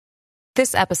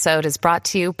This episode is brought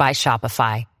to you by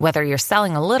Shopify. Whether you're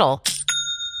selling a little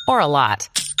or a lot,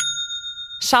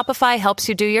 Shopify helps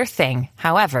you do your thing,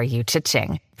 however you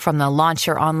cha-ching. From the launch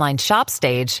your online shop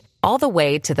stage, all the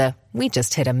way to the we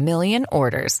just hit 1 million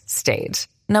orders stage.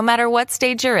 No matter what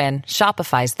stage you're in,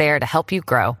 Shopify's there to help you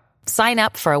grow. Sign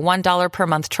up for a $1 per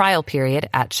month trial period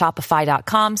at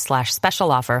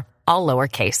shopify.com/special offer, all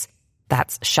lowercase.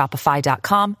 That's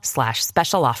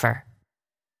shopify.com/special offer.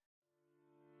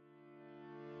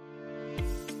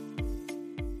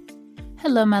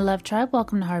 Hello, my love tribe.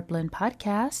 Welcome to Heartblend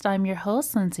Podcast. I'm your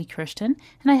host, Lindsay Christian,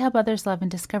 and I help others love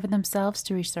and discover themselves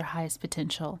to reach their highest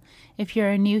potential. If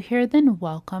you're new here, then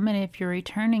welcome. And if you're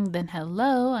returning, then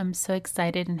hello. I'm so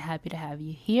excited and happy to have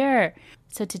you here.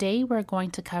 So today we're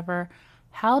going to cover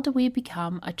how do we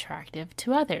become attractive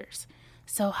to others?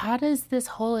 So how does this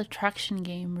whole attraction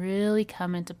game really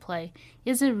come into play?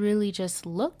 Is it really just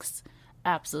looks?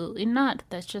 Absolutely not.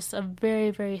 That's just a very,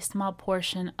 very small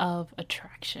portion of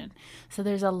attraction. So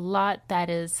there's a lot that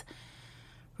is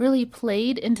really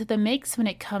played into the mix when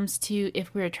it comes to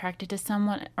if we're attracted to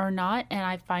someone or not. And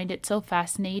I find it so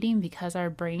fascinating because our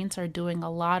brains are doing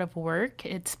a lot of work.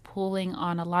 It's pulling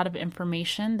on a lot of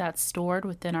information that's stored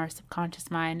within our subconscious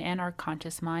mind and our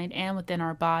conscious mind and within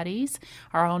our bodies,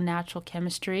 our own natural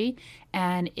chemistry.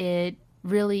 And it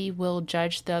really will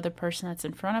judge the other person that's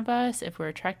in front of us if we're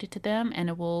attracted to them, and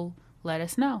it will let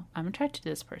us know I'm attracted to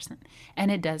this person,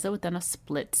 and it does it within a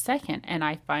split second, and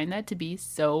I find that to be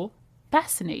so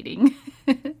fascinating.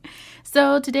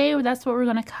 So today that's what we're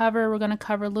going to cover. We're going to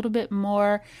cover a little bit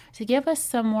more to give us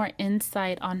some more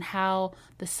insight on how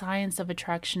the science of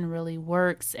attraction really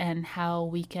works and how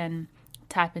we can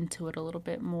tap into it a little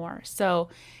bit more. So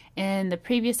in the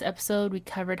previous episode, we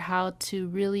covered how to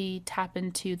really tap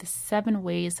into the 7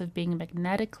 ways of being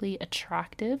magnetically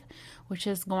attractive, which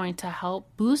is going to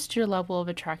help boost your level of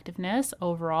attractiveness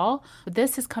overall. But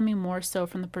this is coming more so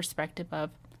from the perspective of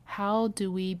how do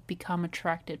we become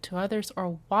attracted to others,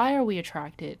 or why are we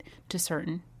attracted to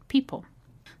certain people?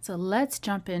 So let's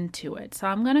jump into it. So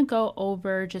I'm going to go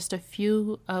over just a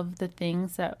few of the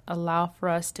things that allow for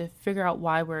us to figure out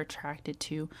why we're attracted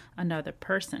to another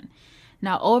person.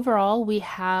 Now, overall, we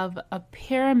have a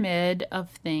pyramid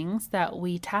of things that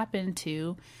we tap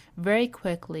into very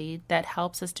quickly that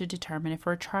helps us to determine if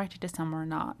we're attracted to someone or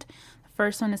not. The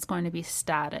first one is going to be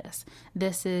status.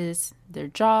 This is their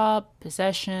job,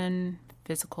 possession,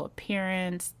 physical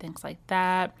appearance, things like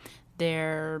that,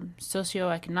 their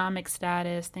socioeconomic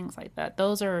status, things like that.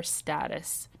 Those are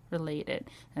status related.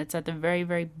 It's at the very,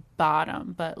 very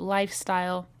bottom, but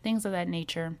lifestyle, things of that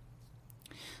nature.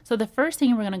 So the first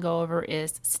thing we're going to go over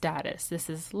is status. This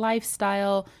is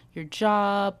lifestyle, your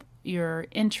job, your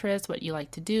interests, what you like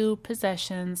to do,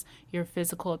 possessions, your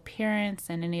physical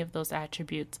appearance, and any of those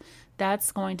attributes.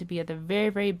 That's going to be at the very,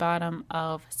 very bottom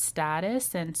of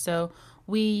status. And so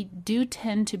we do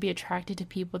tend to be attracted to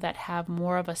people that have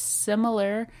more of a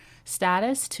similar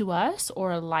status to us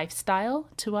or a lifestyle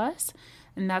to us.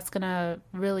 And that's going to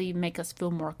really make us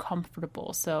feel more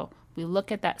comfortable. So we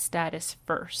look at that status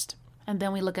first. And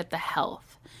then we look at the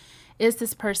health. Is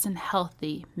this person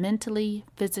healthy mentally,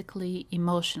 physically,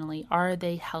 emotionally? Are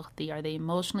they healthy? Are they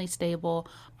emotionally stable?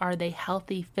 Are they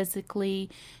healthy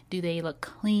physically? Do they look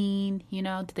clean?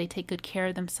 Do they take good care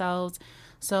of themselves?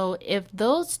 So if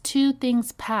those 2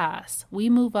 things pass, we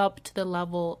move up to the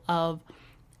level of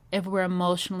if we're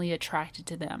emotionally attracted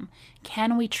to them.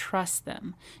 Can we trust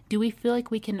them? Do we feel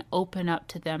like we can open up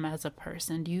to them as a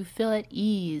person? Do you feel at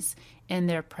ease in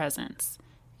their presence?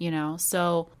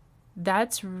 So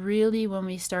that's really when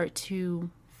we start to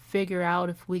figure out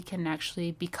if we can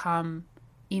actually become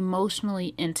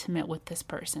emotionally intimate with this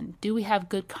person. Do we have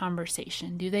good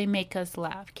conversation? Do they make us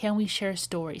laugh? Can we share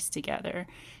stories together?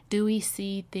 Do we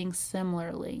see things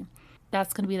similarly?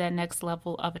 That's going to be that next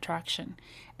level of attraction.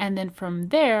 And then from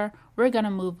there, we're going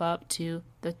to move up to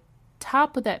the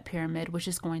top of that pyramid, which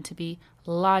is going to be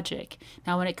logic.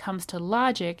 Now, when it comes to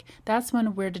logic, that's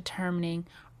when we're determining,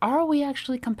 are we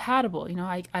actually compatible?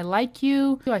 I like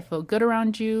you, I feel good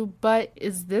around you, but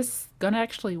is this going to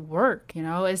actually work?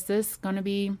 Is this going to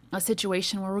be a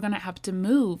situation where we're going to have to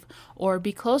move or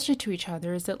be closer to each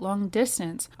other? Is it long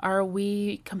distance? Are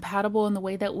we compatible in the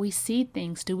way that we see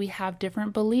things? Do we have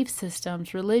different belief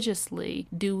systems religiously?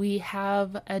 Do we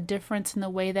have a difference in the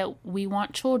way that we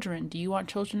want children? Do you want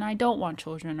children? I don't want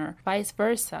children, or vice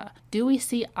versa. Do we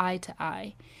see eye to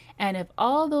eye? And if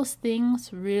all those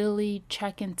things really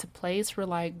check into place, we're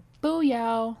like,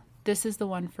 booyah, this is the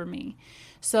one for me.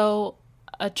 So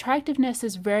attractiveness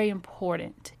is very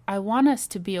important. I want us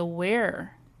to be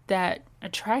aware that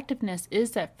attractiveness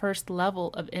is that first level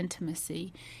of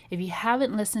intimacy. If you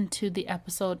haven't listened to the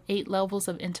episode 8 Levels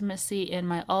of Intimacy in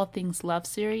my All Things Love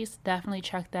series, definitely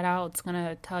check that out. It's going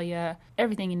to tell you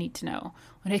everything you need to know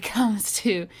when it comes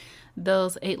to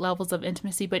those 8 levels of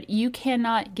intimacy. But you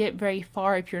cannot get very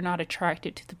far if you're not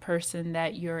attracted to the person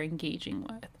that you're engaging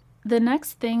with. The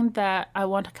next thing that I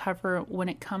want to cover when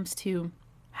it comes to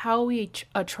how we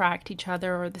attract each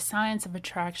other, or the science of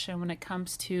attraction when it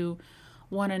comes to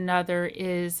one another,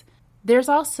 is there's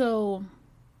also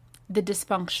the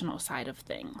dysfunctional side of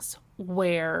things,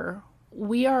 where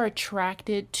we are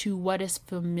attracted to what is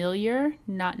familiar,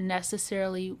 not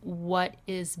necessarily what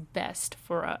is best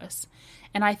for us.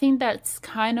 And I think that's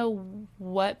kind of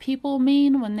what people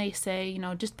mean when they say,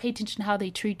 just pay attention to how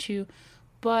they treat you.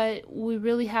 But we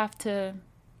really have to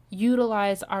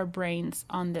utilize our brains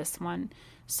on this one.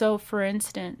 So, for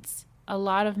instance, a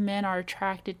lot of men are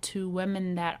attracted to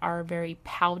women that are very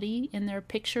pouty in their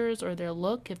pictures or their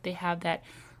look. If they have that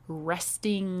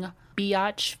resting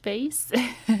biatch face,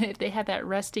 if they have that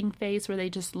resting face where they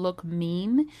just look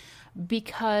mean,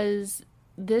 because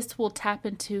this will tap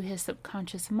into his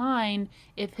subconscious mind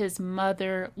if his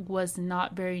mother was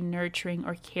not very nurturing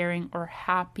or caring or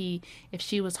happy, if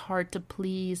she was hard to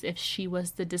please, if she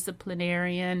was the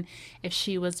disciplinarian, if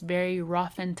she was very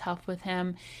rough and tough with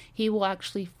him. He will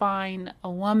actually find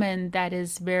a woman that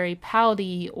is very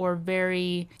pouty or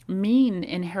very mean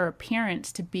in her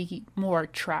appearance to be more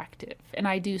attractive. And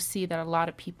I do see that a lot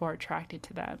of people are attracted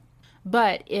to that.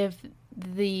 But if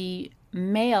the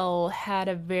male had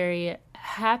a very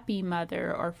happy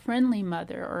mother or friendly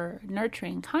mother or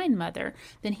nurturing, kind mother,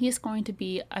 then he's going to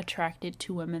be attracted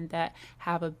to women that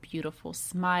have a beautiful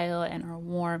smile and are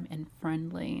warm and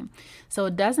friendly. So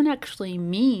it doesn't actually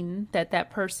mean that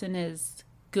that person is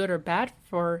good or bad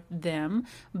for them,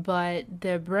 but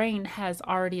their brain has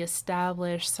already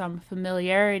established some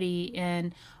familiarity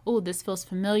in, oh, this feels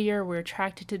familiar, we're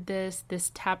attracted to this. This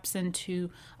taps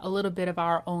into a little bit of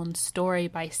our own story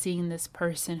by seeing this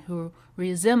person who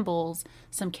resembles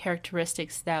some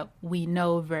characteristics that we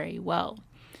know very well.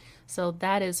 So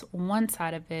that is one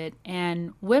side of it.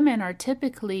 And women are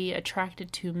typically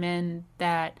attracted to men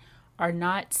that are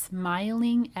not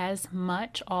smiling as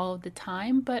much all the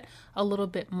time, but a little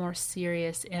bit more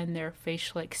serious in their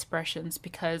facial expressions,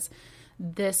 because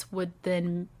this would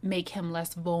then make him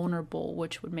less vulnerable,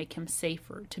 which would make him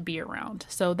safer to be around.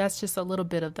 So that's just a little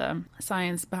bit of the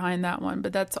science behind that one,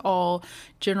 but that's all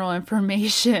general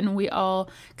information. We all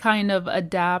kind of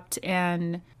adapt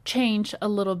and change a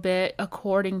little bit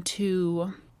according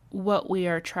to what we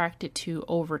are attracted to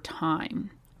over time.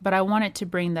 But I wanted to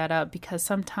bring that up because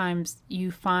sometimes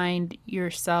you find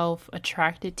yourself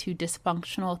attracted to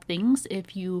dysfunctional things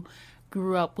if you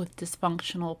grew up with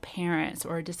dysfunctional parents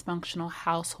or a dysfunctional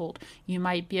household. You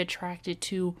might be attracted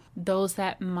to those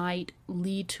that might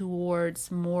lead towards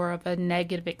more of a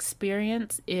negative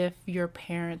experience if your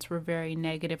parents were very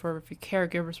negative or if your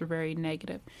caregivers were very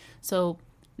negative. So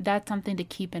that's something to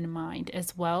keep in mind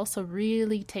as well. So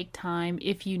really take time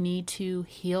if you need to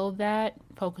heal that,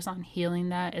 focus on healing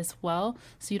that as well,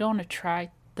 so you don't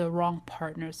attract the wrong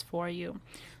partners for you.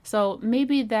 So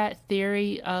maybe that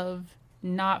theory of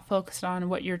not focused on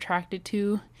what you're attracted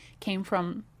to came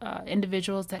from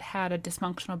individuals that had a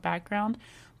dysfunctional background.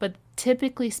 But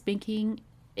typically speaking,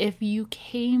 if you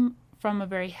came from a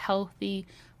very healthy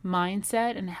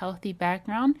mindset and a healthy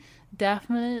background,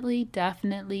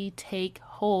 definitely take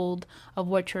hold of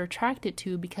what you're attracted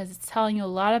to, because it's telling you a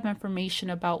lot of information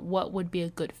about what would be a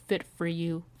good fit for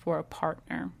you for a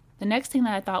partner. The next thing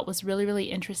that I thought was really, really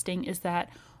interesting is that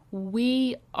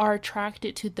we are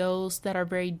attracted to those that are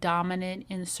very dominant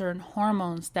in certain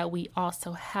hormones that we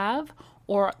also have,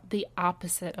 or the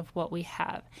opposite of what we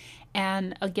have.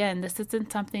 And again, this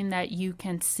isn't something that you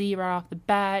can see right off the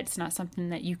bat. It's not something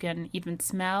that you can even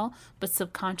smell, but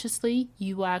subconsciously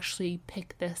you will actually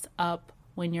pick this up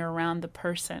when you're around the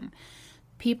person.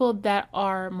 People that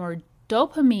are more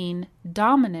dopamine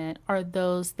dominant are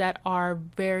those that are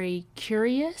very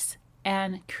curious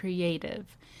and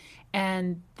creative,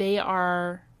 and they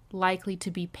are likely to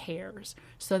be pairs.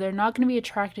 So they're not going to be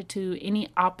attracted to any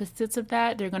opposites of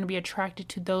that. They're going to be attracted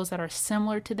to those that are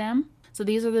similar to them. So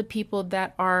these are the people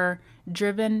that are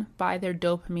driven by their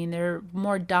dopamine. They're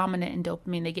more dominant in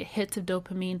dopamine. They get hits of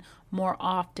dopamine more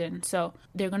often. So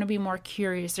they're going to be more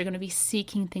curious. They're going to be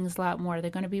seeking things a lot more.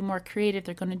 They're going to be more creative.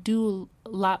 They're going to do a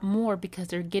lot more because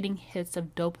they're getting hits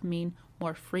of dopamine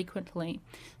more frequently.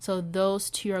 So those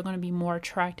two are going to be more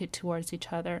attracted towards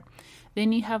each other.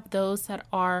 Then you have those that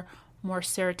are more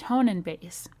serotonin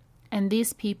based. And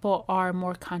these people are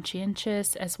more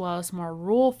conscientious as well as more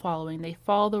rule following. They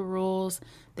follow the rules.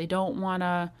 They don't want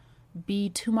to be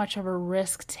too much of a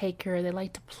risk taker. They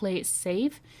like to play it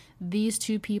safe. These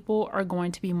two people are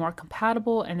going to be more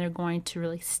compatible and they're going to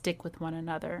really stick with one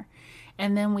another.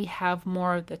 And then we have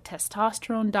more of the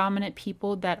testosterone dominant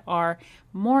people that are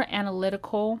more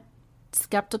analytical,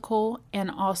 skeptical, and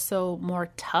also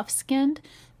more tough-skinned.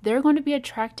 They're going to be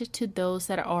attracted to those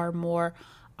that are more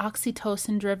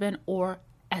oxytocin driven or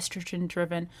estrogen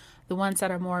driven, the ones that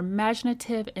are more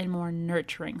imaginative and more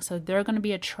nurturing. So they're going to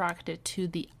be attracted to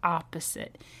the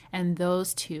opposite, and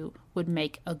those two would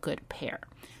make a good pair.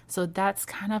 So that's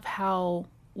kind of how,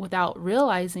 without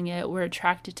realizing it, we're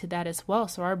attracted to that as well.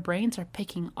 So our brains are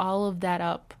picking all of that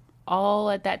up all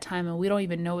at that time, and we don't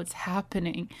even know what's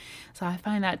happening. So I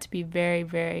find that to be very,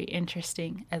 very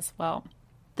interesting as well.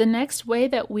 The next way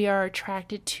that we are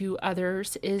attracted to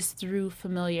others is through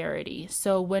familiarity.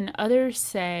 So when others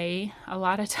say, a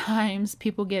lot of times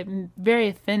people get very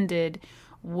offended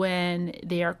when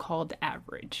they are called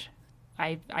average.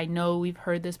 I know we've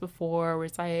heard this before where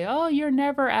it's like, oh, you're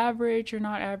never average, you're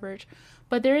not average.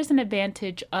 But there is an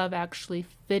advantage of actually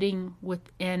fitting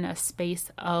within a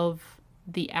space of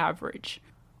the average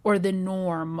or the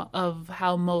norm of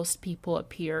how most people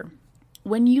appear.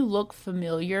 When you look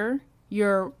familiar,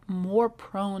 you're more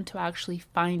prone to actually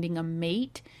finding a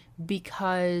mate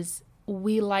because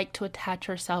we like to attach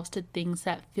ourselves to things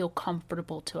that feel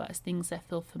comfortable to us, things that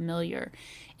feel familiar.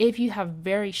 If you have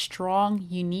very strong,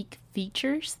 unique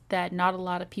features that not a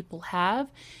lot of people have,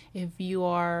 if you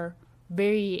are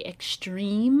very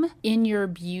extreme in your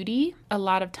beauty, a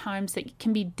lot of times it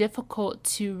can be difficult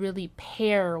to really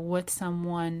pair with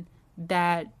someone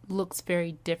that looks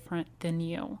very different than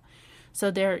you. So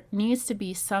there needs to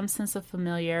be some sense of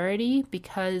familiarity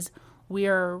because we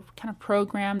are kind of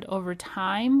programmed over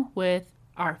time with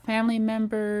our family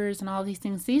members and all these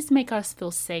things. These make us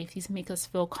feel safe. These make us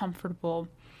feel comfortable.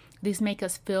 These make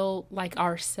us feel like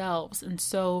ourselves. And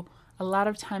so a lot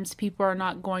of times people are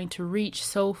not going to reach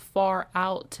so far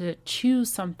out to choose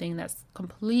something that's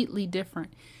completely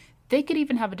different. They could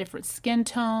even have a different skin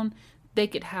tone. They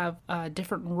could have a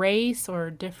different race or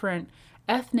different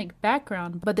ethnic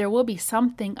background, but there will be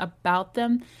something about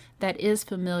them that is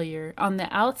familiar. On the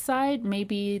outside,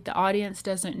 maybe the audience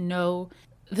doesn't know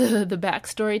the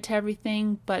backstory to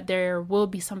everything, but there will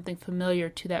be something familiar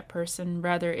to that person,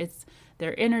 whether it's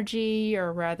their energy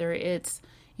or whether it's,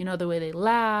 the way they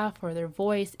laugh or their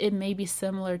voice. It may be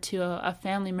similar to a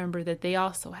family member that they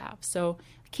also have. So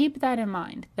keep that in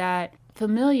mind, that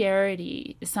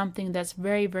familiarity is something that's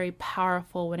very, very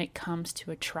powerful when it comes to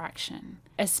attraction,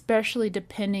 especially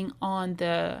depending on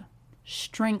the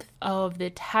strength of the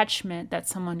attachment that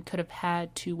someone could have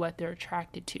had to what they're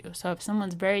attracted to. So if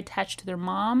someone's very attached to their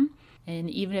mom,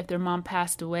 and even if their mom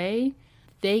passed away,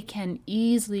 they can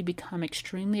easily become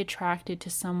extremely attracted to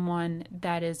someone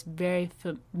that is very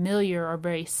familiar or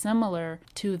very similar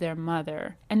to their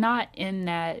mother. And not in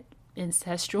that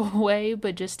ancestral way,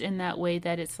 but just in that way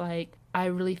that it's like, I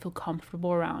really feel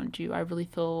comfortable around you. I really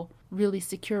feel really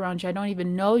secure around you. I don't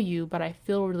even know you, but I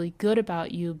feel really good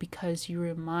about you because you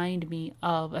remind me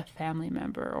of a family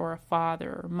member or a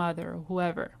father or mother or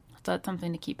whoever. So that's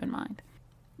something to keep in mind.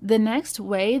 The next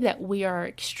way that we are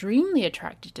extremely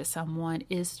attracted to someone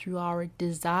is through our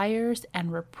desires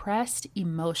and repressed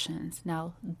emotions.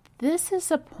 Now, this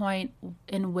is a point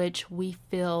in which we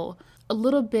feel a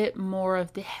little bit more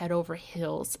of the head over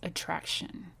heels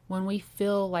attraction. When we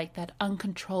feel like that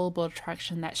uncontrollable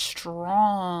attraction, that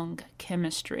strong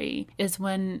chemistry, is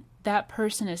when that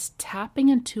person is tapping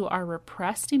into our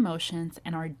repressed emotions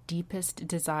and our deepest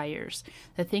desires,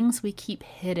 the things we keep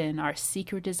hidden, our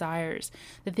secret desires,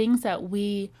 the things that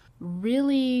we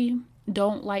really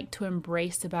don't like to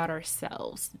embrace about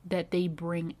ourselves that they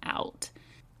bring out.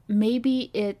 Maybe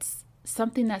it's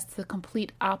something that's the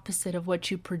complete opposite of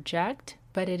what you project,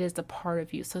 but it is a part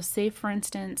of you. So say, for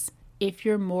instance, if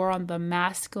you're more on the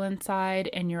masculine side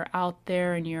and you're out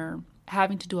there and you're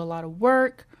having to do a lot of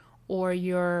work, or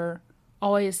you're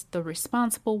always the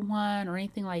responsible one or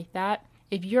anything like that,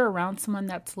 if you're around someone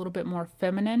that's a little bit more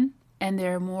feminine and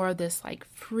they're more of this like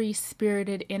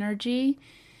free-spirited energy,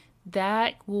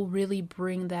 that will really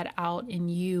bring that out in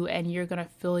you, and you're going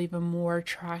to feel even more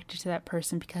attracted to that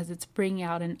person because it's bringing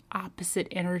out an opposite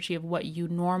energy of what you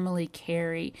normally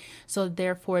carry. So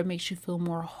therefore it makes you feel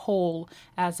more whole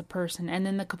as a person. And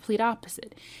then the complete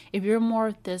opposite, if you're more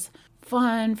of this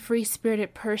fun,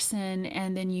 free-spirited person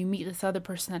and then you meet this other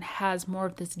person that has more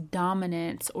of this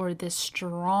dominance or this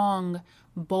strong,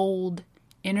 bold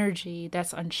energy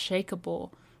that's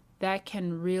unshakable, that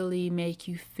can really make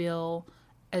you feel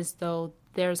as though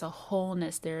there's a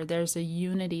wholeness there. There's a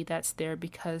unity that's there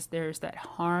because there's that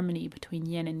harmony between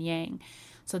yin and yang.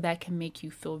 So that can make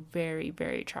you feel very,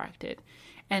 very attracted.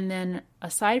 And then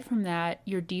aside from that,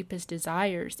 your deepest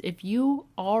desires. If you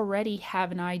already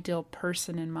have an ideal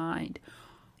person in mind,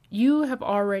 you have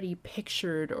already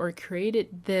pictured or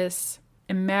created this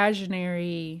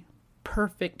imaginary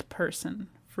perfect person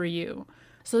for you.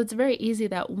 So it's very easy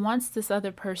that once this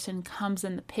other person comes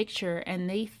in the picture and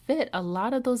they fit a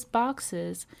lot of those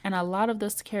boxes and a lot of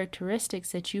those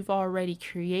characteristics that you've already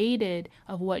created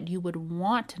of what you would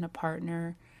want in a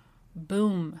partner,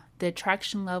 boom, the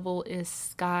attraction level is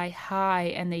sky high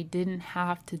and they didn't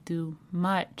have to do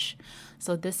much.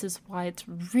 So this is why it's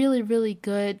really, really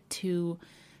good to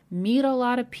meet a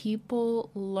lot of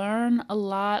people, learn a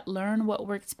lot, learn what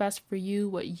works best for you,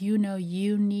 what you know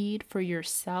you need for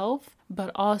yourself,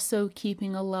 but also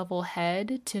keeping a level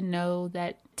head to know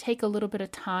that take a little bit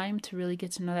of time to really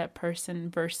get to know that person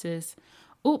versus,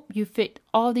 oh, you fit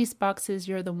all these boxes,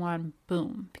 you're the one,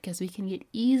 boom. Because we can get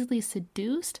easily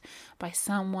seduced by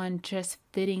someone just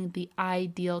fitting the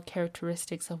ideal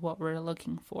characteristics of what we're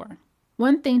looking for.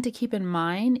 One thing to keep in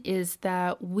mind is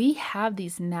that we have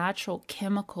these natural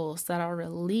chemicals that are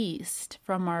released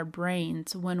from our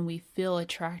brains when we feel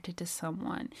attracted to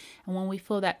someone. And when we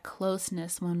feel that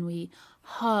closeness, when we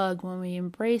hug, when we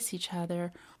embrace each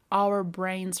other, our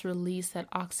brains release that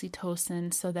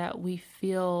oxytocin so that we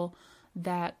feel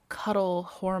that cuddle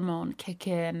hormone kick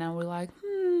in and we're like,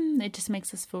 it just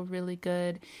makes us feel really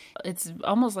good. It's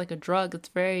almost like a drug. It's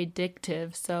very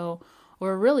addictive. So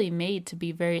we're really made to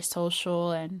be very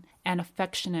social and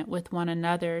affectionate with one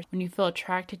another. When you feel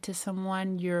attracted to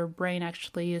someone, your brain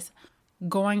actually is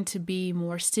going to be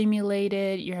more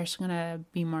stimulated. You're actually going to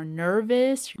be more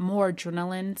nervous. More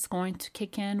adrenaline's going to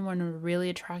kick in when we're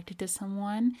really attracted to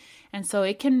someone. And so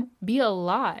it can be a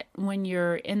lot when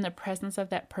you're in the presence of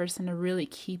that person to really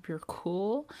keep your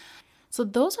cool. So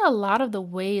those are a lot of the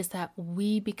ways that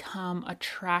we become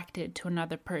attracted to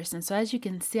another person. So as you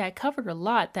can see, I covered a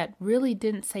lot that really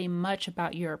didn't say much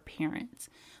about your appearance.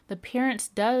 The appearance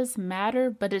does matter,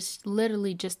 but it's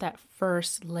literally just that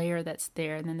first layer that's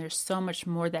there. And then there's so much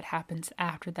more that happens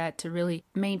after that to really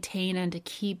maintain and to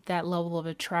keep that level of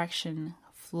attraction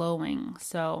flowing.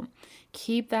 So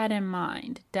keep that in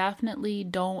mind. Definitely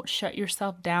don't shut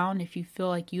yourself down if you feel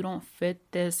like you don't fit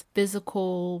this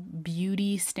physical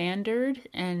beauty standard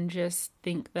and just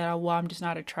think that, oh, well, I'm just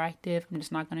not attractive. I'm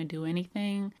just not going to do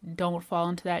anything. Don't fall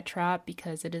into that trap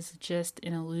because it is just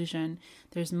an illusion.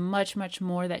 There's much, much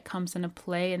more that comes into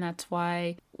play. And that's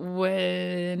why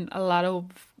when a lot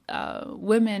of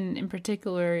women in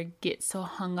particular get so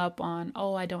hung up on,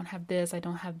 oh, I don't have this, I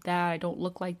don't have that, I don't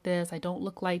look like this, I don't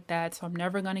look like that, so I'm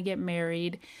never going to get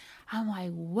married. I'm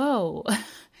like, whoa,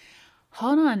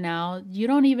 hold on now. You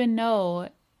don't even know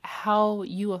how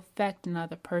you affect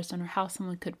another person or how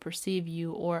someone could perceive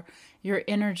you or your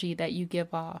energy that you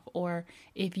give off. Or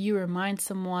if you remind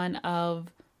someone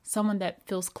of someone that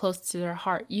feels close to their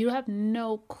heart, you have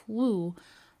no clue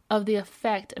of the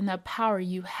effect and the power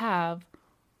you have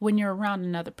when you're around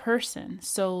another person.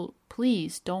 So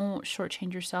please don't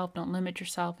shortchange yourself. Don't limit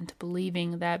yourself into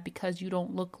believing that because you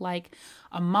don't look like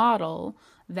a model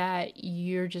that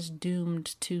you're just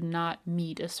doomed to not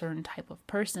meet a certain type of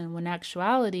person. When in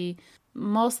actuality,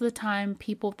 most of the time,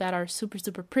 people that are super,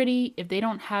 super pretty, if they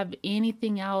don't have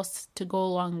anything else to go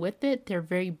along with it, they're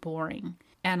very boring.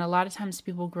 And a lot of times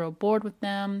people grow bored with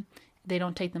them. They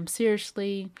don't take them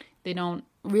seriously. They don't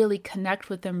really connect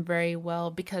with them very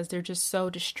well because they're just so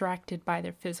distracted by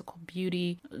their physical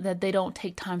beauty that they don't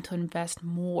take time to invest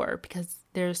more because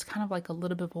there's kind of like a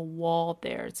little bit of a wall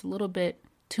there. It's a little bit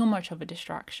too much of a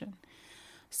distraction.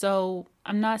 So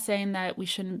I'm not saying that we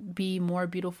shouldn't be more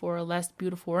beautiful or less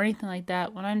beautiful or anything like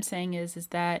that. What I'm saying is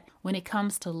that when it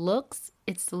comes to looks,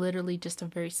 it's literally just a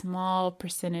very small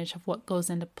percentage of what goes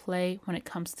into play when it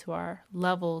comes to our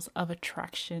levels of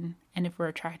attraction and if we're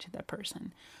attracted to that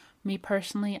person. Me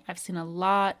personally, I've seen a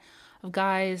lot of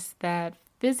guys that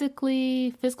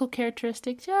physical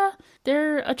characteristics, yeah,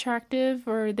 they're attractive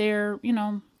or they're,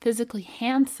 physically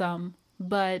handsome,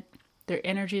 but their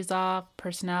energy's off,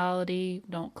 personality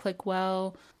don't click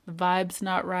well, the vibe's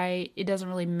not right. It doesn't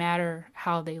really matter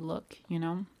how they look,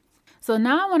 So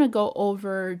now I want to go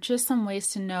over just some ways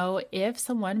to know if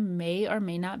someone may or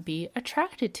may not be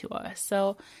attracted to us.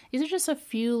 So these are just a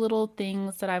few little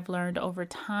things that I've learned over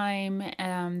time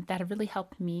that have really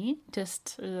helped me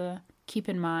just keep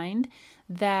in mind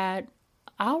that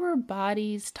our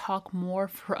bodies talk more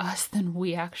for us than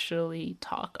we actually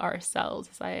talk ourselves.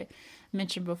 As I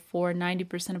mentioned before,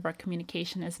 90% of our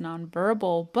communication is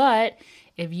nonverbal, but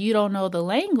if you don't know the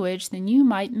language, then you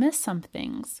might miss some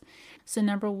things. So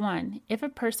number one, if a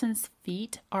person's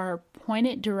feet are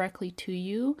pointed directly to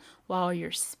you while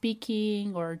you're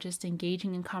speaking or just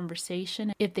engaging in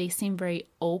conversation, if they seem very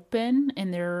open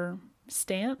in their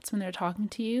stance when they're talking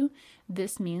to you,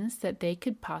 this means that they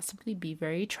could possibly be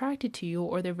very attracted to you,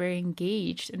 or they're very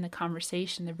engaged in the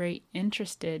conversation. They're very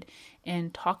interested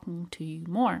in talking to you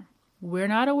more. We're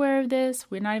not aware of this.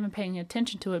 We're not even paying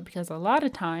attention to it because a lot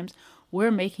of times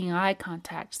we're making eye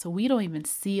contact, so we don't even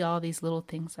see all these little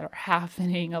things that are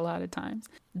happening a lot of times.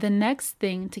 The next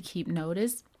thing to keep note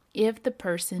is if the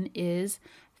person is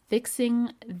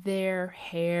fixing their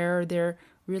hair, they're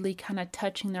really kind of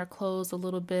touching their clothes a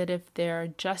little bit, if they're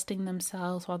adjusting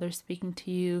themselves while they're speaking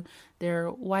to you, they're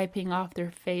wiping off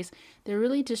their face, they're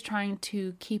really just trying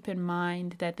to keep in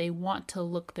mind that they want to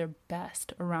look their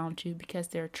best around you because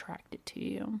they're attracted to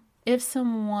you. If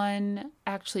someone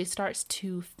actually starts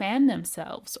to fan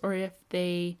themselves, or if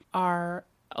they are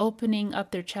opening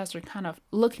up their chest or kind of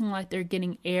looking like they're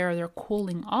getting air, they're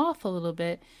cooling off a little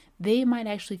bit, they might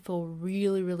actually feel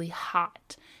really, really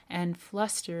hot and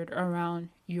flustered around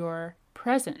your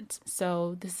presence.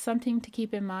 So this is something to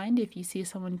keep in mind if you see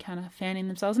someone kind of fanning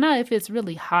themselves. Now, if it's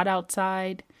really hot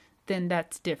outside, then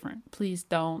that's different. Please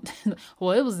don't.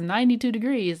 Well, it was 92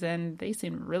 degrees and they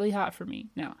seemed really hot for me.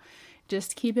 No,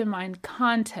 just keep in mind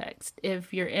context.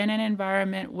 If you're in an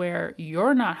environment where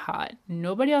you're not hot,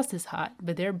 nobody else is hot,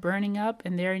 but they're burning up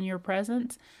and they're in your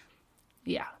presence,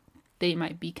 yeah, they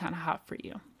might be kind of hot for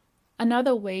you.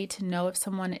 Another way to know if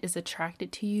someone is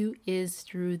attracted to you is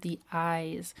through the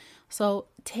eyes. So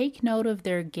take note of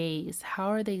their gaze. How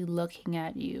are they looking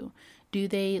at you? Do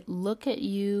they look at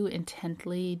you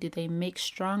intently? Do they make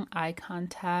strong eye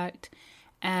contact?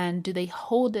 And do they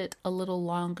hold it a little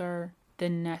longer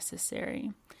than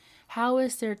necessary? How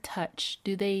is their touch?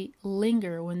 Do they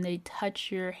linger when they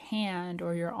touch your hand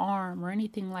or your arm or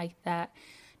anything like that?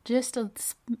 Just a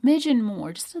smidgen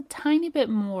more, just a tiny bit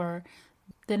more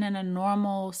than in a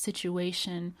normal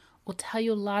situation will tell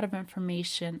you a lot of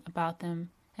information about them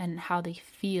and how they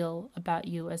feel about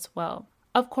you as well.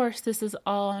 Of course, this is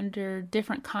all under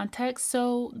different contexts,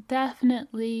 so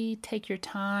definitely take your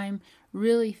time,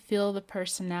 really feel the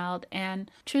person out, and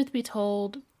truth be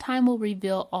told, time will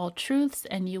reveal all truths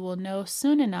and you will know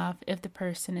soon enough if the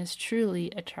person is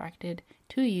truly attracted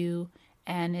to you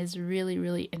and is really,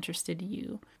 really interested in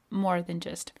you more than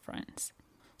just friends.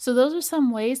 So those are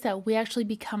some ways that we actually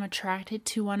become attracted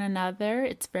to one another.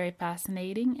 It's very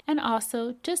fascinating. And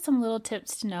also just some little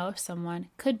tips to know if someone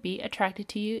could be attracted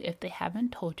to you if they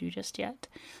haven't told you just yet.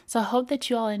 So I hope that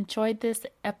you all enjoyed this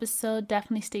episode.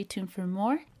 Definitely stay tuned for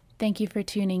more. Thank you for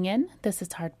tuning in. This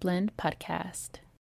is Heart Blend Podcast.